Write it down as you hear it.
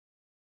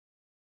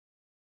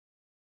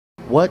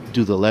What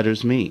do the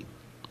letters mean?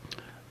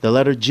 The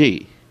letter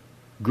G,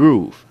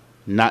 groove,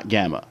 not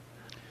gamma.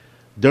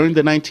 During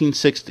the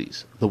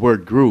 1960s, the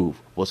word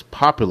groove was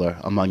popular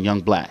among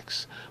young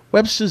blacks.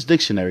 Webster's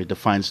dictionary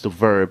defines the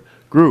verb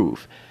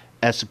groove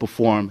as to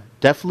perform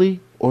deftly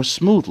or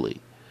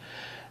smoothly.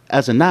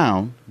 As a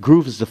noun,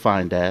 groove is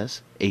defined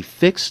as a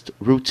fixed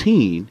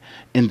routine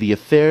in the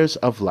affairs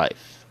of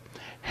life.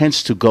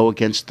 Hence, to go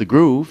against the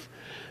groove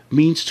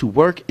means to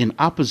work in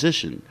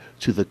opposition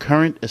to the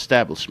current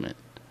establishment.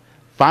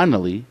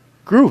 Finally,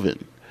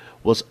 grooving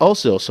was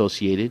also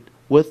associated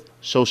with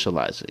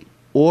socializing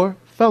or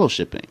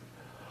fellowshipping.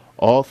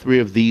 All three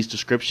of these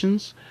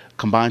descriptions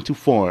combine to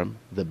form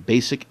the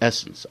basic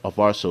essence of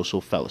our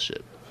social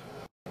fellowship.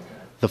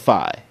 The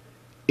Phi.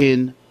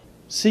 In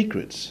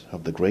Secrets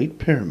of the Great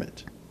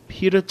Pyramid.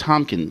 Peter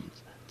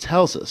Tompkins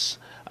tells us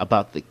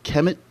about the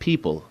Kemet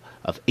people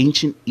of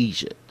ancient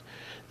Egypt.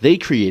 They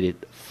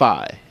created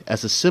Phi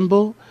as a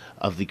symbol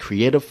of the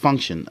creative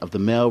function of the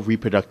male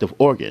reproductive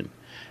organ,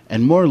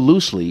 and more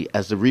loosely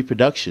as the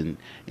reproduction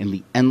in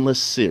the endless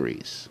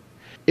series.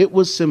 It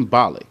was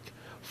symbolic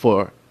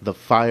for the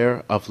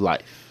fire of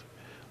life.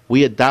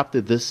 We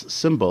adopted this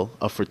symbol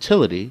of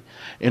fertility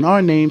in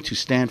our name to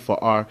stand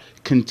for our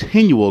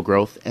continual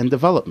growth and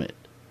development.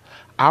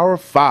 Our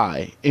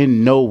Phi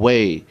in no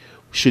way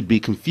should be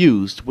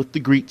confused with the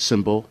Greek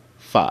symbol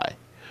Phi,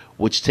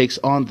 which takes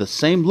on the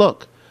same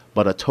look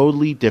but a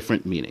totally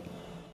different meaning.